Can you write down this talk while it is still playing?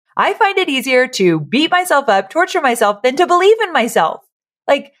I find it easier to beat myself up, torture myself than to believe in myself.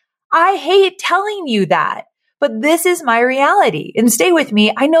 Like, I hate telling you that, but this is my reality. And stay with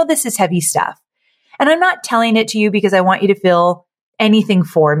me. I know this is heavy stuff. And I'm not telling it to you because I want you to feel anything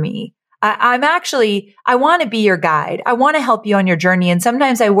for me. I want to be your guide. I want to help you on your journey. And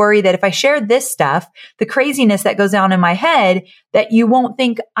sometimes I worry that if I share this stuff, the craziness that goes on in my head, that you won't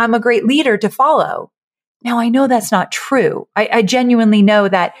think I'm a great leader to follow. Now, I know that's not true. I genuinely know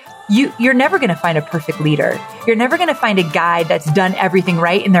that you're never going to find a perfect leader. You're never going to find a guide that's done everything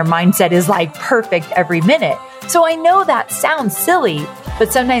right and their mindset is like perfect every minute. So I know that sounds silly,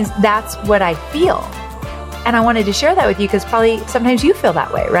 but sometimes that's what I feel. And I wanted to share that with you because probably sometimes you feel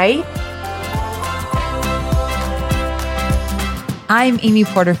that way, right? I'm Amy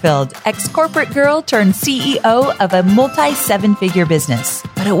Porterfield, ex-corporate girl turned CEO of a multi-seven-figure business.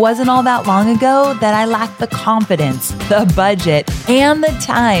 But it wasn't all that long ago that I lacked the confidence, the budget, and the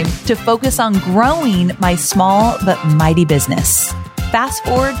time to focus on growing my small but mighty business. Fast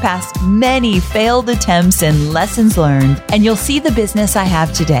forward past many failed attempts and lessons learned, and you'll see the business I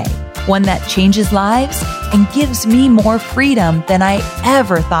have today. One that changes lives and gives me more freedom than I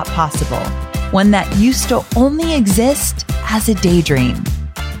ever thought possible. One that used to only exist as a daydream.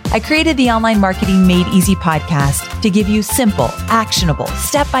 I created the Online Marketing Made Easy podcast to give you simple, actionable,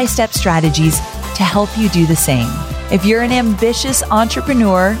 step-by-step strategies to help you do the same. If you're an ambitious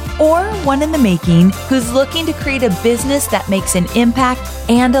entrepreneur or one in the making who's looking to create a business that makes an impact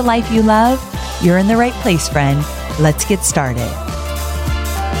and a life you love, you're in the right place, friend. Let's get started.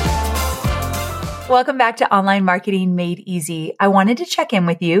 Welcome back to Online Marketing Made Easy. I wanted to check in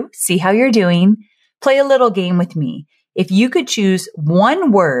with you, see how you're doing, play a little game with me. If you could choose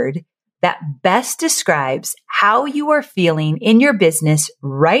one word that best describes how you are feeling in your business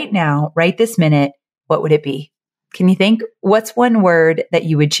right now, right this minute, what would it be? Can you think? What's one word that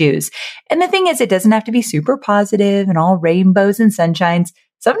you would choose? And the thing is, it doesn't have to be super positive and all rainbows and sunshines.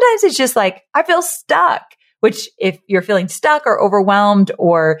 Sometimes it's just like, I feel stuck, which if you're feeling stuck or overwhelmed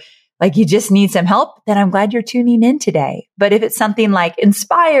or like you just need some help, then I'm glad you're tuning in today. But if it's something like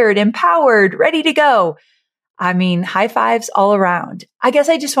inspired, empowered, ready to go, I mean, high fives all around. I guess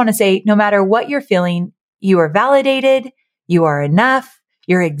I just want to say, no matter what you're feeling, you are validated, you are enough,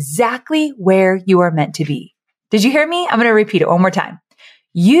 you're exactly where you are meant to be. Did you hear me? I'm going to repeat it one more time.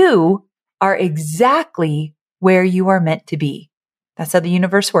 You are exactly where you are meant to be. That's how the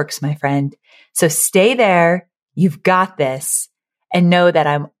universe works, my friend. So stay there. You've got this. And know that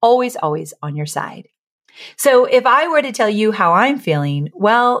I'm always, always on your side. So if I were to tell you how I'm feeling,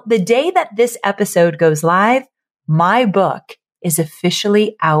 well, the day that this episode goes live, my book is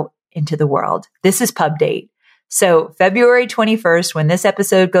officially out into the world. This is pub date. So February 21st, when this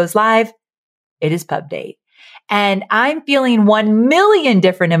episode goes live, it is pub date. And I'm feeling 1 million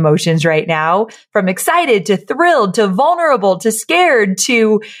different emotions right now, from excited to thrilled to vulnerable to scared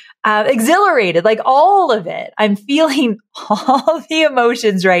to exhilarated, like all of it. I'm feeling all the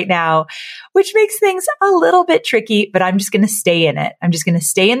emotions right now, which makes things a little bit tricky, but I'm just going to stay in it. I'm just going to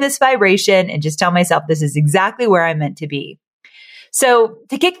stay in this vibration and just tell myself this is exactly where I'm meant to be. So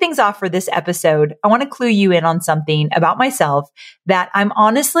to kick things off for this episode, I want to clue you in on something about myself that I'm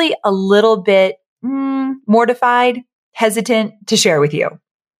honestly a little bit mortified, hesitant to share with you.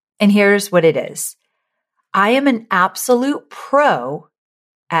 And here's what it is. I am an absolute pro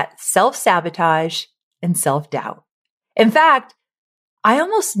at self-sabotage and self-doubt. In fact, I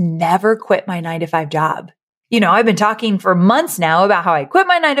almost never quit my 9-to-5 job. You know, I've been talking for months now about how I quit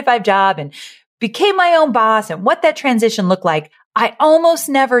my 9-to-5 job and became my own boss and what that transition looked like. I almost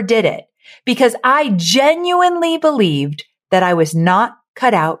never did it because I genuinely believed that I was not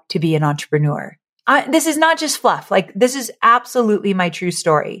cut out to be an entrepreneur. This is not just fluff. Like, this is absolutely my true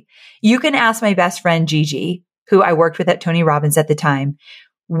story. You can ask my best friend, Gigi, who I worked with at Tony Robbins at the time.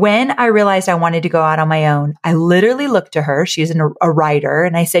 When I realized I wanted to go out on my own, I literally looked to her. She's a writer.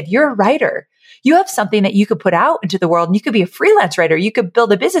 And I said, you're a writer. You have something that you could put out into the world, and you could be a freelance writer. You could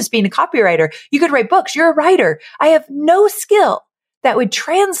build a business being a copywriter. You could write books. You're a writer. I have no skill that would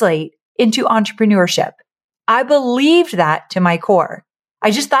translate into entrepreneurship. I believed that to my core. I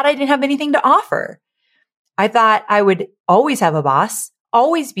just thought I didn't have anything to offer. I thought I would always have a boss,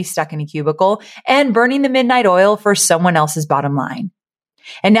 always be stuck in a cubicle, and burning the midnight oil for someone else's bottom line.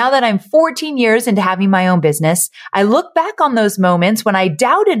 And now that I'm 14 years into having my own business, I look back on those moments when I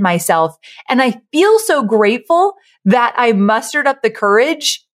doubted myself, and I feel so grateful that I mustered up the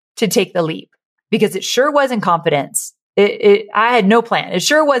courage to take the leap, because it sure wasn't confidence. I had no plan. It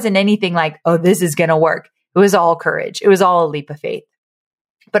sure wasn't anything like, oh, this is going to work. It was all courage. It was all a leap of faith.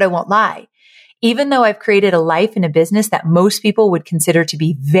 But I won't lie. Even though I've created a life and a business that most people would consider to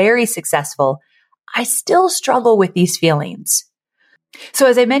be very successful, I still struggle with these feelings. So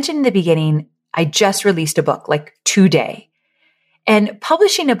as I mentioned in the beginning, I just released a book like today. And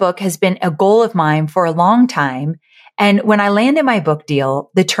publishing a book has been a goal of mine for a long time. And when I landed my book deal,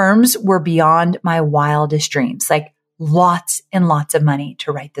 the terms were beyond my wildest dreams, like lots and lots of money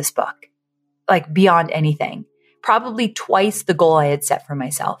to write this book, like beyond anything, probably twice the goal I had set for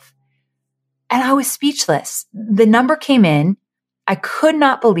myself. And I was speechless. The number came in. I could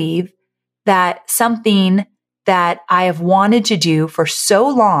not believe that something that I have wanted to do for so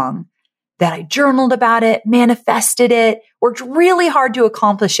long, that I journaled about it, manifested it, worked really hard to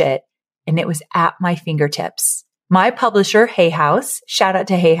accomplish it, and it was at my fingertips. My publisher, Hay House, shout out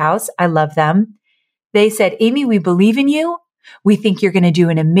to Hay House, I love them. They said, Amy, we believe in you. We think you're going to do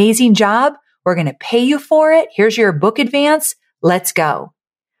an amazing job. We're going to pay you for it. Here's your book advance. Let's go.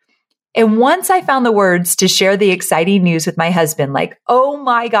 And once I found the words to share the exciting news with my husband, like, oh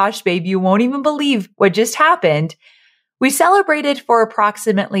my gosh, babe, you won't even believe what just happened. We celebrated for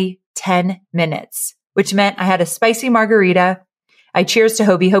approximately 10 minutes, which meant I had a spicy margarita. I cheers to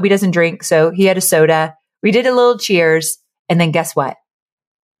Hobie. Hobie doesn't drink, so he had a soda. We did a little cheers. And then guess what?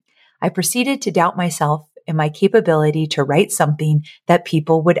 I proceeded to doubt myself and my capability to write something that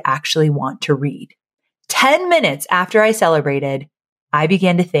people would actually want to read. 10 minutes after I celebrated, I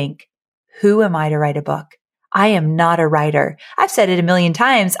began to think, who am I to write a book? I am not a writer. I've said it a million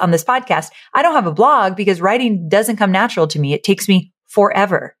times on this podcast. I don't have a blog because writing doesn't come natural to me. It takes me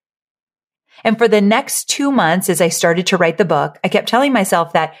forever. And for the next 2 months, as I started to write the book, I kept telling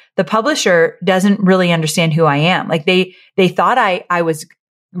myself that the publisher doesn't really understand who I am. Like they thought I was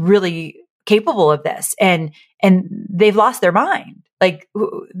really capable of this, and they've lost their mind. Like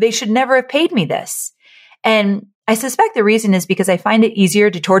they should never have paid me this. And I suspect the reason is because I find it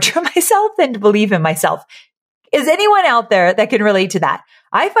easier to torture myself than to believe in myself. Is anyone out there that can relate to that?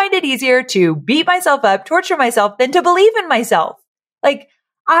 I find it easier to beat myself up, torture myself than to believe in myself. Like,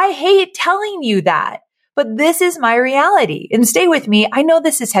 I hate telling you that, but this is my reality. And stay with me. I know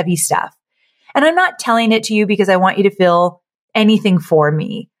this is heavy stuff. And I'm not telling it to you because I want you to feel anything for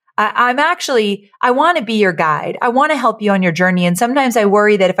me. I want to be your guide. I want to help you on your journey. And sometimes I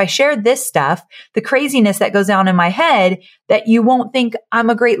worry that if I share this stuff, the craziness that goes on in my head, that you won't think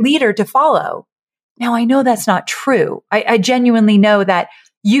I'm a great leader to follow. Now, I know that's not true. I genuinely know that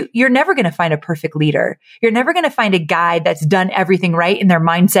you're never going to find a perfect leader. You're never going to find a guide that's done everything right and their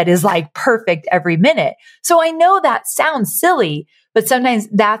mindset is like perfect every minute. So I know that sounds silly, but sometimes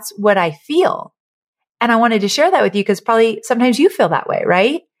that's what I feel. And I wanted to share that with you because probably sometimes you feel that way,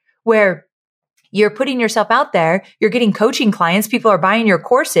 right? Where you're putting yourself out there, you're getting coaching clients, people are buying your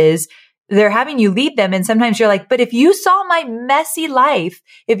courses, they're having you lead them. And sometimes you're like, but if you saw my messy life,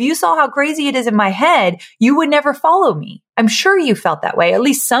 if you saw how crazy it is in my head, you would never follow me. I'm sure you felt that way, at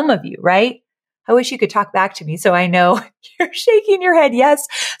least some of you, right? I wish you could talk back to me so I know you're shaking your head yes,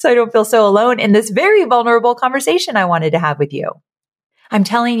 so I don't feel so alone in this very vulnerable conversation I wanted to have with you. I'm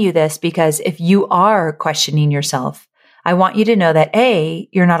telling you this because if you are questioning yourself, I want you to know that A,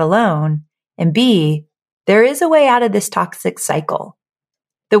 you're not alone, and B, there is a way out of this toxic cycle.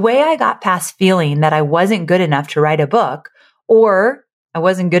 The way I got past feeling that I wasn't good enough to write a book or I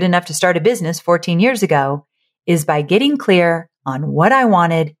wasn't good enough to start a business 14 years ago is by getting clear on what I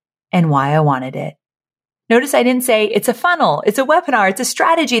wanted and why I wanted it. Notice I didn't say it's a funnel, it's a webinar, it's a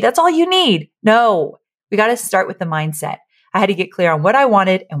strategy. That's all you need. No, we got to start with the mindset. I had to get clear on what I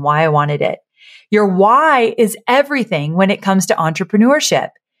wanted and why I wanted it. Your why is everything when it comes to entrepreneurship.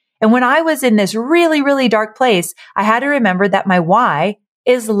 And when I was in this really, really dark place, I had to remember that my why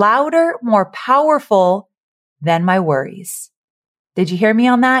is louder, more powerful than my worries. Did you hear me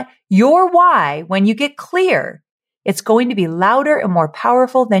on that? Your why, when you get clear, it's going to be louder and more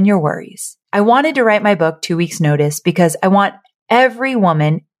powerful than your worries. I wanted to write my book 2 weeks notice because I want every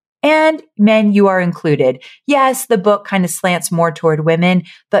woman and men, you are included. Yes, the book kind of slants more toward women,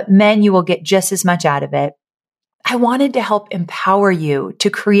 but men, you will get just as much out of it. I wanted to help empower you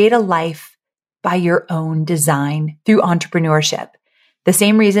to create a life by your own design through entrepreneurship. The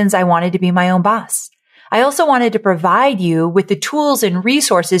same reasons I wanted to be my own boss. I also wanted to provide you with the tools and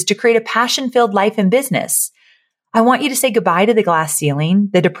resources to create a passion-filled life and business. I want you to say goodbye to the glass ceiling,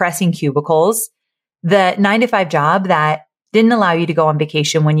 the depressing cubicles, the 9-to-5 job that didn't allow you to go on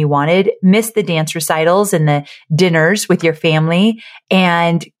vacation when you wanted, missed the dance recitals and the dinners with your family,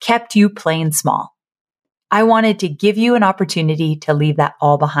 and kept you playing small. I wanted to give you an opportunity to leave that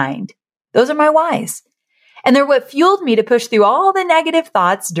all behind. Those are my whys. And they're what fueled me to push through all the negative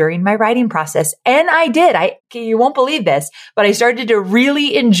thoughts during my writing process. And I did. You won't believe this, but I started to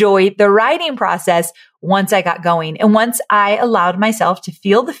really enjoy the writing process once I got going. And once I allowed myself to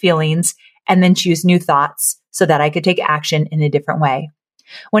feel the feelings and then choose new thoughts so that I could take action in a different way.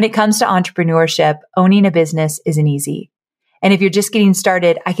 When it comes to entrepreneurship, owning a business isn't easy. And if you're just getting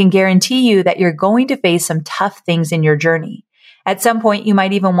started, I can guarantee you that you're going to face some tough things in your journey. At some point, you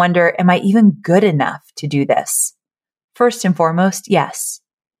might even wonder, am I even good enough to do this? First and foremost, yes,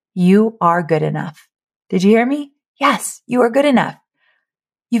 you are good enough. Did you hear me? Yes, you are good enough.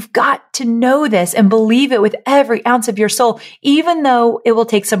 You've got to know this and believe it with every ounce of your soul, even though it will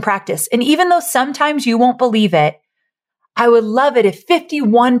take some practice. And even though sometimes you won't believe it, I would love it if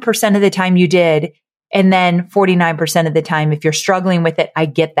 51% of the time you did, and then 49% of the time, if you're struggling with it, I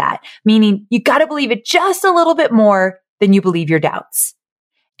get that. Meaning you got to believe it just a little bit more than you believe your doubts.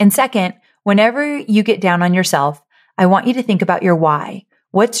 And second, whenever you get down on yourself, I want you to think about your why.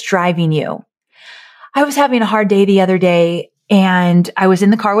 What's driving you? I was having a hard day the other day, and I was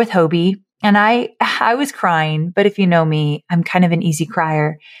in the car with Hobie, and I was crying, but if you know me, I'm kind of an easy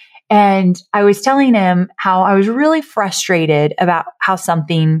crier. And I was telling him how I was really frustrated about how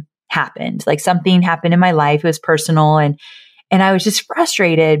something happened. Like something happened in my life. It was personal, and I was just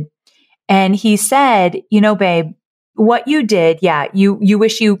frustrated. And he said, babe, what you did, yeah, you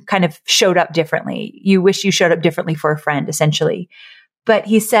wish you kind of showed up differently. You wish you showed up differently for a friend, essentially. But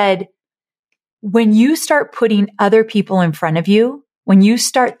he said, when you start putting other people in front of you, when you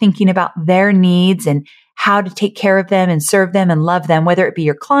start thinking about their needs and how to take care of them and serve them and love them, whether it be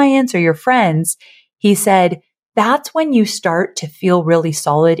your clients or your friends, he said, that's when you start to feel really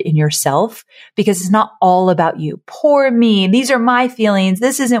solid in yourself, because it's not all about you. Poor me. These are my feelings.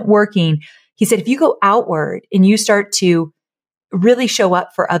 This isn't working. He said, if you go outward and you start to really show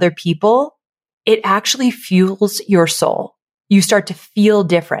up for other people, it actually fuels your soul. You start to feel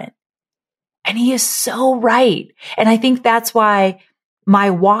different. And he is so right. And I think that's why my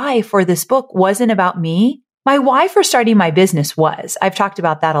why for this book wasn't about me. My why for starting my business was. I've talked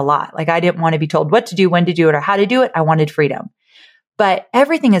about that a lot. Like I didn't want to be told what to do, when to do it, or how to do it. I wanted freedom. But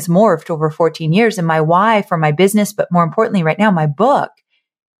everything has morphed over 14 years. And my why for my business, but more importantly right now, my book,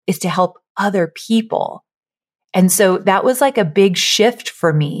 is to help other people. And so that was like a big shift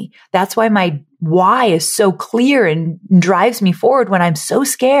for me. That's why my why is so clear and drives me forward when I'm so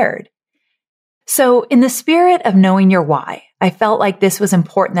scared. So in the spirit of knowing your why, I felt like this was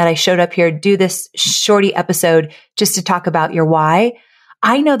important that I showed up here to do this shorty episode just to talk about your why.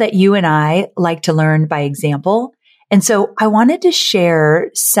 I know that you and I like to learn by example. And so I wanted to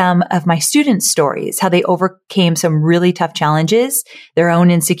share some of my students' stories, how they overcame some really tough challenges, their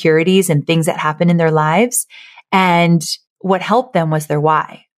own insecurities and things that happened in their lives. And what helped them was their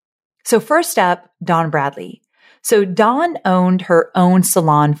why. So first up, Dawn Bradley. So Dawn owned her own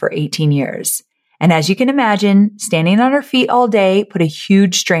salon for 18 years. And as you can imagine, standing on her feet all day put a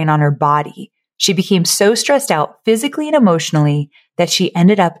huge strain on her body. She became so stressed out physically and emotionally that she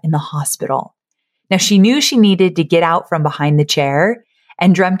ended up in the hospital. Now, she knew she needed to get out from behind the chair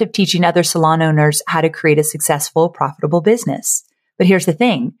and dreamt of teaching other salon owners how to create a successful, profitable business. But here's the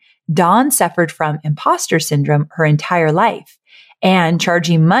thing. Dawn suffered from imposter syndrome her entire life, and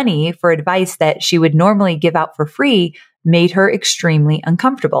charging money for advice that she would normally give out for free made her extremely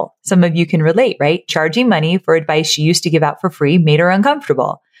uncomfortable. Some of you can relate, right? Charging money for advice she used to give out for free made her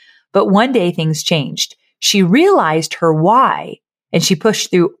uncomfortable. But one day things changed. She realized her why, and she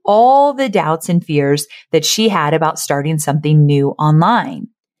pushed through all the doubts and fears that she had about starting something new online.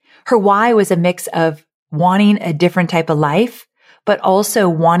 Her why was a mix of wanting a different type of life, but also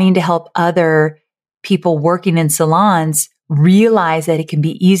wanting to help other people working in salons realize that it can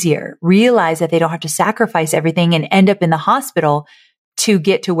be easier, realize that they don't have to sacrifice everything and end up in the hospital to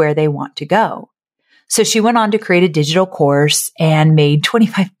get to where they want to go. So she went on to create a digital course and made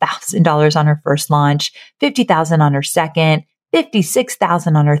 $25,000 on her first launch, $50,000 on her second,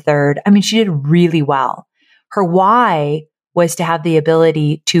 $56,000 on her third. I mean, she did really well. Her why was to have the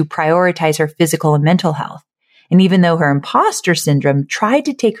ability to prioritize her physical and mental health. And even though her imposter syndrome tried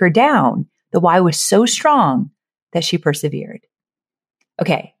to take her down, the why was so strong that she persevered.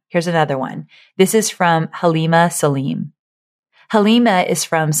 Okay, here's another one. This is from Halima Salim. Halima is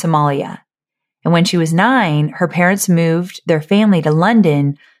from Somalia. And when she was 9, her parents moved their family to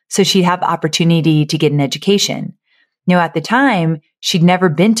London so she'd have the opportunity to get an education. Now, at the time, she'd never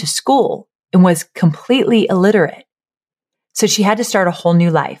been to school and was completely illiterate. So she had to start a whole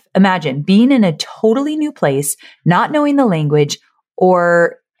new life. Imagine being in a totally new place, not knowing the language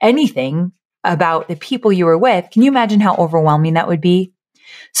or anything about the people you were with. Can you imagine how overwhelming that would be?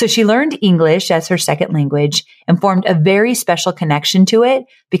 So she learned English as her second language and formed a very special connection to it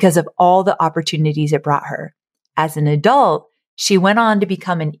because of all the opportunities it brought her. As an adult, she went on to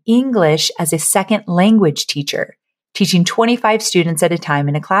become an English as a second language teacher, teaching 25 students at a time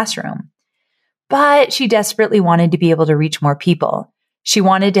in a classroom. But she desperately wanted to be able to reach more people. She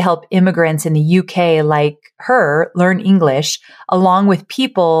wanted to help immigrants in the UK like her learn English, along with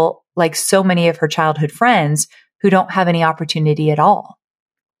people like so many of her childhood friends who don't have any opportunity at all.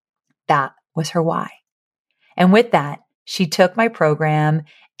 That was her why. And with that, she took my program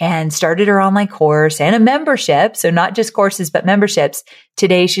and started her online course and a membership. So not just courses, but memberships.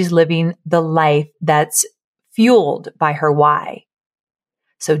 Today, she's living the life that's fueled by her why.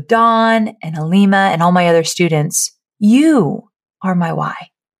 So Dawn and Alima and all my other students, you are my why.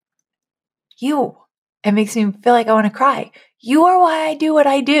 You. It makes me feel like I want to cry. You are why I do what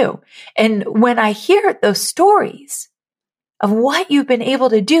I do. And when I hear those stories of what you've been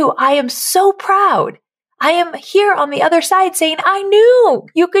able to do, I am so proud. I am here on the other side saying, I knew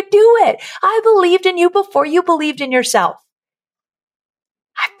you could do it. I believed in you before you believed in yourself.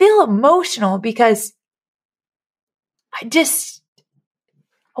 I feel emotional because I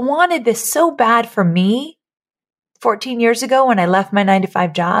wanted this so bad for me 14 years ago when I left my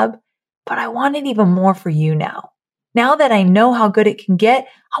 9-to-5 job, but I want it even more for you now. Now that I know how good it can get,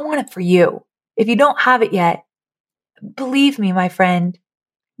 I want it for you. If you don't have it yet, believe me, my friend,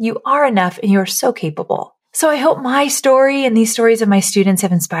 you are enough and you are so capable. So I hope my story and these stories of my students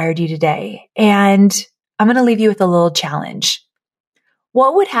have inspired you today. And I'm going to leave you with a little challenge.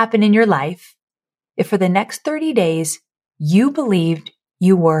 What would happen in your life if for the next 30 days you believed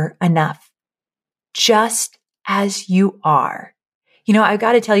you were enough, just as you are? You know, I've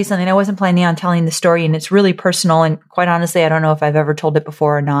got to tell you something. I wasn't planning on telling the story, and it's really personal. And quite honestly, I don't know if I've ever told it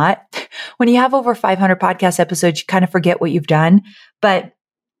before or not. When you have over 500 podcast episodes, you kind of forget what you've done. But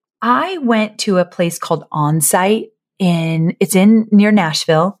I went to a place called Onsite it's in near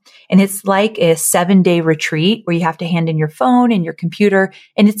Nashville, and it's like a 7-day retreat where you have to hand in your phone and your computer,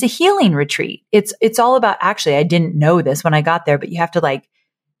 and it's a healing retreat. It's all about, actually, I didn't know this when I got there, but you have to like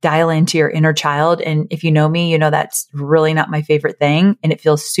dial into your inner child. And if you know me, you know that's really not my favorite thing, and it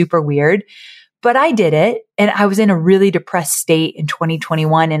feels super weird. But I did it, and I was in a really depressed state in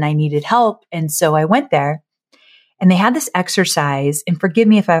 2021, and I needed help. And so I went there, and they had this exercise, and forgive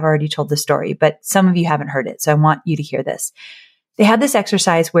me if I've already told the story, but some of you haven't heard it, so I want you to hear this. They had this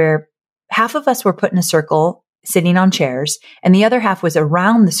exercise where half of us were put in a circle sitting on chairs, and the other half was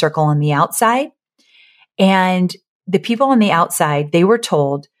around the circle on the outside. And the people on the outside, they were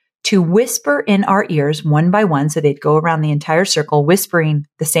told to whisper in our ears one by one. So they'd go around the entire circle whispering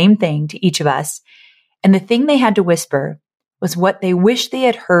the same thing to each of us. And the thing they had to whisper was what they wished they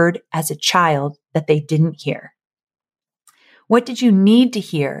had heard as a child that they didn't hear. What did you need to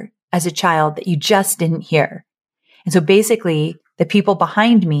hear as a child that you just didn't hear? And so basically, the people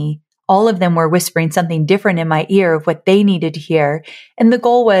behind me, all of them were whispering something different in my ear of what they needed to hear. And the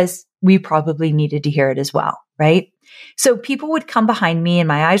goal was we probably needed to hear it as well, right? So people would come behind me and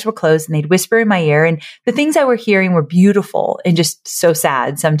my eyes were closed and they'd whisper in my ear. And the things I were hearing were beautiful and just so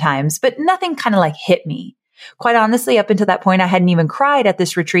sad sometimes, but nothing kind of like hit me. Quite honestly, up until that point, I hadn't even cried at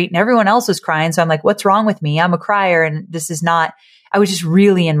this retreat and everyone else was crying. So I'm like, what's wrong with me? I'm a crier and this is not, I was just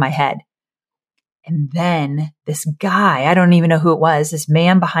really in my head. And then this guy, I don't even know who it was, this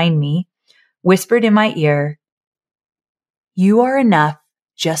man behind me whispered in my ear, you are enough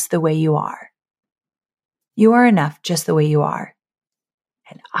just the way you are. You are enough just the way you are.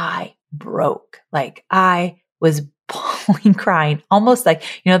 And I broke. Like I was bawling, crying, almost like,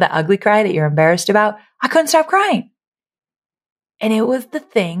 you know, that ugly cry that you're embarrassed about. I couldn't stop crying. And it was the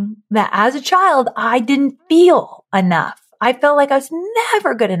thing that as a child, I didn't feel enough. I felt like I was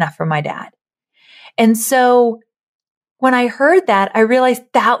never good enough for my dad. And so when I heard that, I realized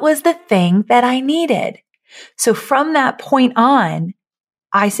that was the thing that I needed. So from that point on,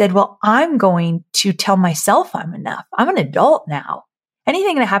 I said, well, I'm going to tell myself I'm enough. I'm an adult now.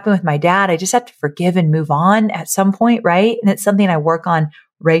 Anything that happened with my dad, I just have to forgive and move on at some point, right? And it's something I work on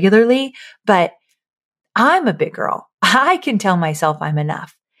regularly, but I'm a big girl. I can tell myself I'm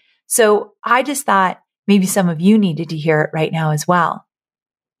enough. So I just thought maybe some of you needed to hear it right now as well.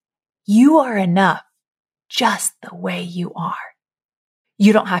 You are enough just the way you are.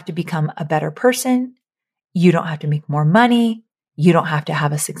 You don't have to become a better person. You don't have to make more money. You don't have to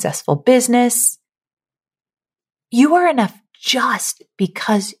have a successful business. You are enough just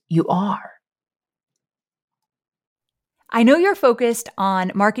because you are. I know you're focused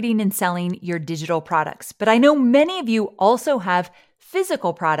on marketing and selling your digital products, but I know many of you also have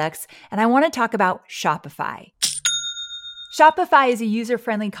physical products, and I want to talk about Shopify. Shopify is a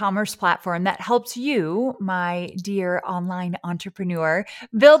user-friendly commerce platform that helps you, my dear online entrepreneur,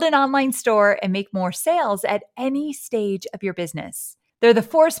 build an online store and make more sales at any stage of your business. They're the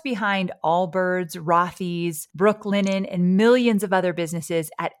force behind Allbirds, Rothy's, Brooklinen, and millions of other businesses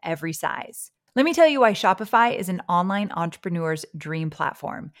at every size. Let me tell you why Shopify is an online entrepreneur's dream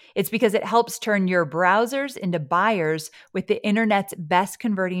platform. It's because it helps turn your browsers into buyers with the internet's best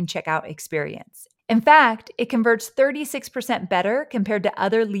converting checkout experience. In fact, it converts 36% better compared to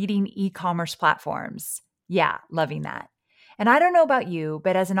other leading e-commerce platforms. Yeah, loving that. And I don't know about you,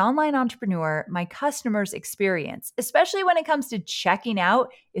 but as an online entrepreneur, my customers' experience, especially when it comes to checking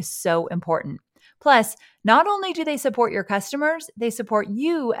out, is so important. Plus, not only do they support your customers, they support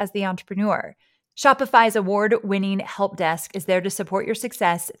you as the entrepreneur. Shopify's award-winning help desk is there to support your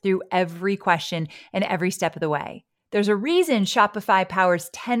success through every question and every step of the way. There's a reason Shopify powers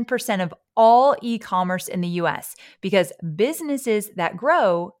 10% of all e-commerce in the US, because businesses that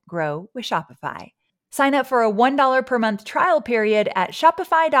grow with Shopify. Sign up for a $1 per month trial period at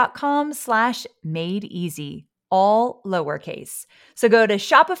shopify.com/madeeasy, all lowercase. So go to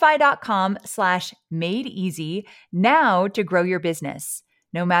shopify.com/madeeasy now to grow your business,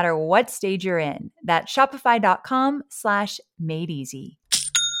 no matter what stage you're in. That's shopify.com/madeeasy.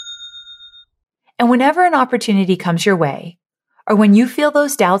 And whenever an opportunity comes your way, or when you feel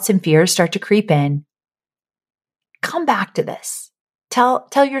those doubts and fears start to creep in, come back to this. Tell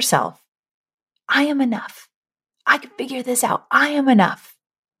yourself, I am enough. I can figure this out. I am enough.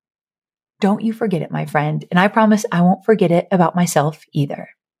 Don't you forget it, my friend. And I promise I won't forget it about myself either.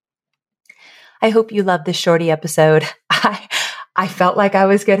 I hope you loved this shorty episode. I felt like I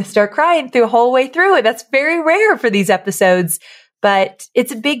was going to start crying the whole way through it. That's very rare for these episodes. But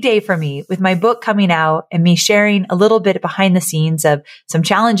it's a big day for me with my book coming out and me sharing a little bit behind the scenes of some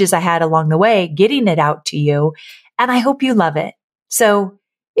challenges I had along the way, getting it out to you. And I hope you love it. So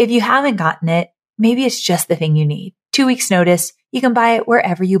if you haven't gotten it, maybe it's just the thing you need. 2 weeks notice, you can buy it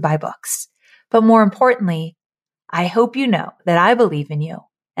wherever you buy books. But more importantly, I hope you know that I believe in you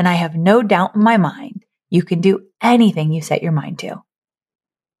and I have no doubt in my mind you can do anything you set your mind to.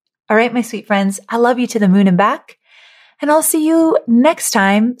 All right, my sweet friends, I love you to the moon and back. And I'll see you next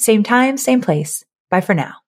time, same place. Bye for now.